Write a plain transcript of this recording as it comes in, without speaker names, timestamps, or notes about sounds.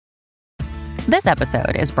This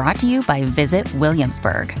episode is brought to you by Visit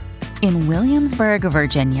Williamsburg. In Williamsburg,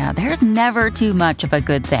 Virginia, there's never too much of a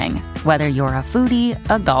good thing. Whether you're a foodie,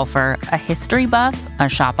 a golfer, a history buff, a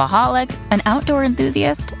shopaholic, an outdoor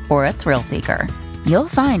enthusiast, or a thrill seeker, you'll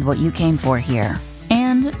find what you came for here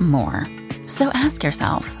and more. So ask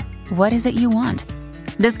yourself, what is it you want?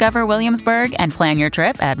 Discover Williamsburg and plan your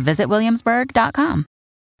trip at visitwilliamsburg.com.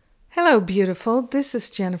 Hello, beautiful. This is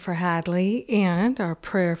Jennifer Hadley, and our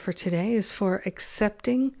prayer for today is for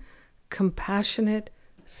accepting compassionate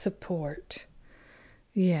support.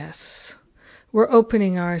 Yes, we're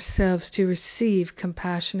opening ourselves to receive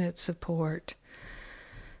compassionate support.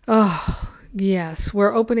 Oh, yes,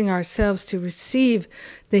 we're opening ourselves to receive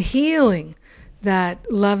the healing that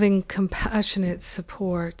loving, compassionate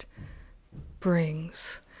support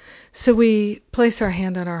brings. So we place our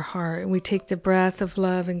hand on our heart and we take the breath of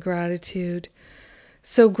love and gratitude.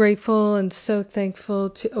 So grateful and so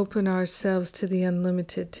thankful to open ourselves to the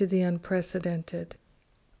unlimited, to the unprecedented.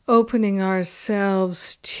 Opening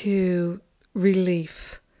ourselves to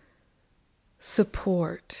relief,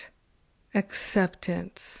 support,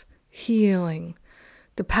 acceptance, healing.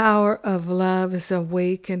 The power of love is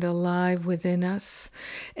awake and alive within us,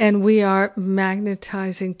 and we are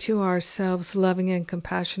magnetizing to ourselves loving and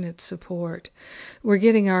compassionate support. We're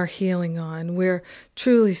getting our healing on. We're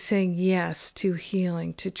truly saying yes to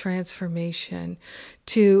healing, to transformation,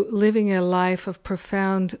 to living a life of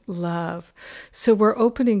profound love. So we're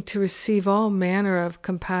opening to receive all manner of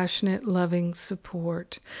compassionate, loving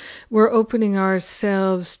support. We're opening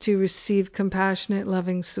ourselves to receive compassionate,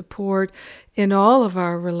 loving support in all of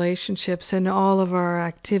our relationships and all of our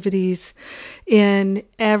activities, in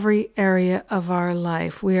every area of our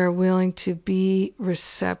life. We are willing to be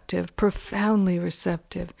receptive, profoundly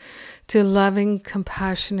receptive to loving,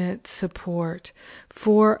 compassionate support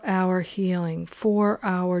for our healing, for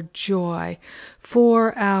our joy,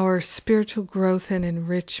 for our spiritual growth and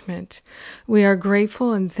enrichment. We are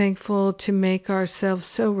grateful and thankful to make ourselves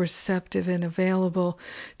so receptive and available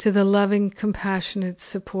to the loving, compassionate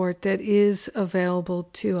support that is available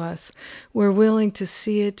to us. We're willing to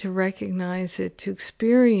see it, to recognize it, to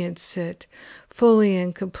experience it fully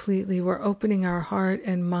and completely. We're opening our heart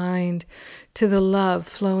and mind to the love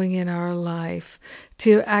flowing in our life,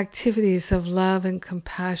 to activities of love and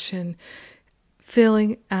compassion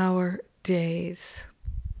filling our days.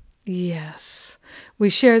 Yes, we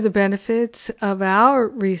share the benefits of our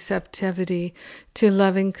receptivity to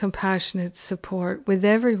loving, compassionate support with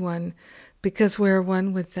everyone because we're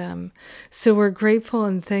one with them. So we're grateful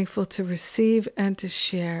and thankful to receive and to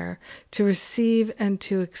share, to receive and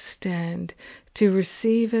to extend, to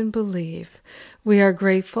receive and believe. We are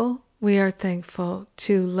grateful, we are thankful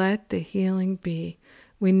to let the healing be.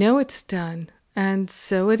 We know it's done, and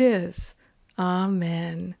so it is.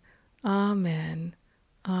 Amen. Amen.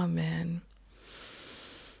 Amen.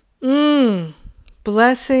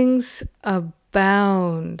 Blessings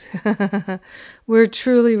abound. We're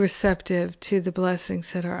truly receptive to the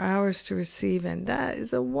blessings that are ours to receive, and that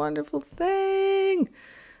is a wonderful thing.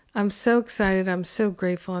 I'm so excited. I'm so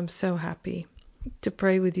grateful. I'm so happy to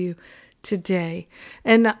pray with you today.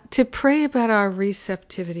 And to pray about our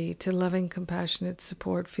receptivity to loving, compassionate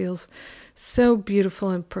support feels so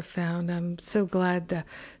beautiful and profound. I'm so glad the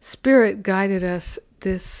Spirit guided us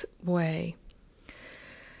this way.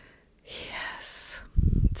 Yes.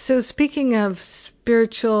 So speaking of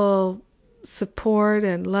spiritual support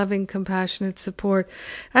and loving, compassionate support,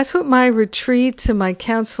 that's what my retreats and my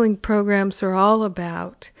counseling programs are all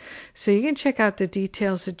about. So you can check out the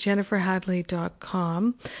details at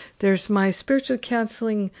jenniferhadley.com. There's my spiritual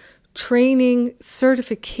counseling training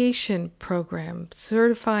certification program,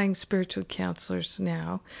 certifying spiritual counselors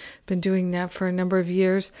now. Been doing that for a number of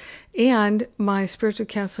years. And my spiritual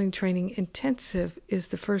counseling training intensive is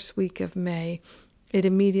the first week of May. It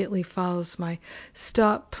immediately follows my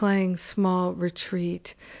Stop Playing Small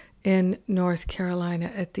retreat in North Carolina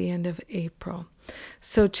at the end of April.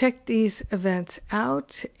 So check these events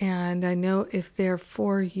out, and I know if they're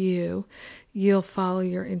for you, you'll follow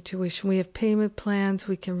your intuition. We have payment plans.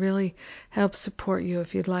 We can really help support you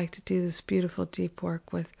if you'd like to do this beautiful, deep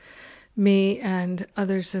work with me and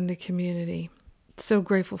others in the community. So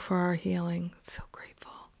grateful for our healing. So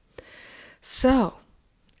grateful. So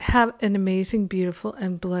have an amazing, beautiful,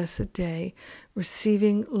 and blessed day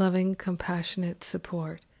receiving loving, compassionate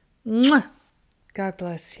support. Mwah! God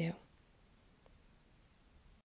bless you.